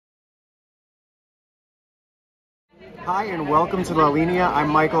Hi and welcome to La Linea. I'm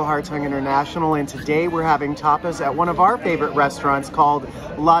Michael Hartung International, and today we're having tapas at one of our favorite restaurants called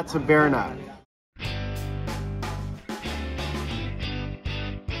La Taberna.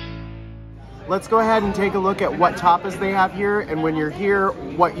 Let's go ahead and take a look at what tapas they have here, and when you're here,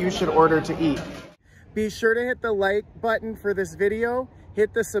 what you should order to eat. Be sure to hit the like button for this video,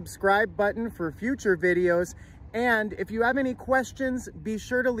 hit the subscribe button for future videos, and if you have any questions, be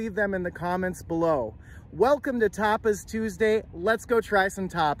sure to leave them in the comments below. Welcome to Tapas Tuesday. Let's go try some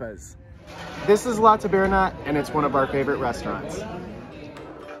tapas. This is La Taberna, and it's one of our favorite restaurants.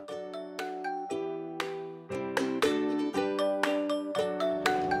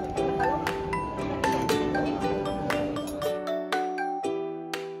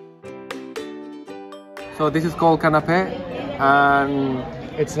 So this is called canapé, and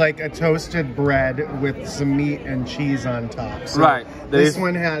it's like a toasted bread with some meat and cheese on top. So right. This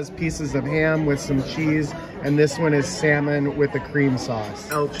one has pieces of ham with some cheese, and this one is salmon with a cream sauce.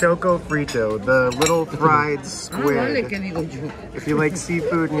 El choco frito, the little fried squid. If you like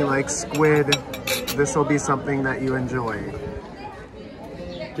seafood and you like squid, this will be something that you enjoy.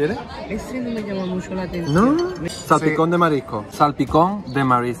 ¿Quiere? Ese no me llama mucho la atención. No. Salpicón de marisco. Salpicón de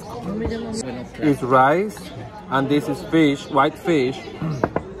marisco. No me llama. It's rice, and this is fish, white fish,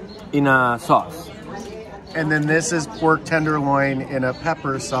 in a sauce. And then this is pork tenderloin in a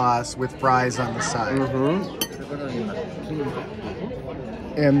pepper sauce with fries on the side.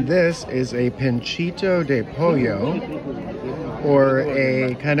 And this is a pinchito de pollo, or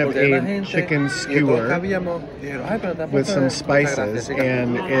a kind of a chicken skewer with some spices,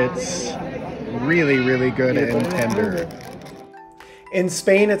 and it's really, really good and tender. In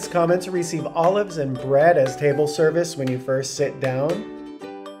Spain, it's common to receive olives and bread as table service when you first sit down.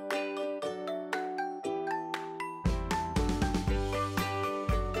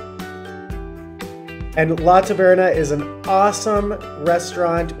 And La Taberna is an awesome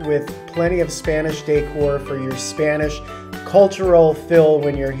restaurant with plenty of Spanish decor for your Spanish cultural fill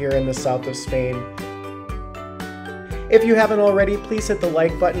when you're here in the south of Spain. If you haven't already, please hit the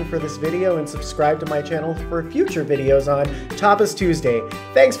like button for this video and subscribe to my channel for future videos on Tapas Tuesday.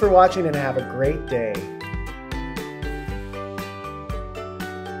 Thanks for watching and have a great day.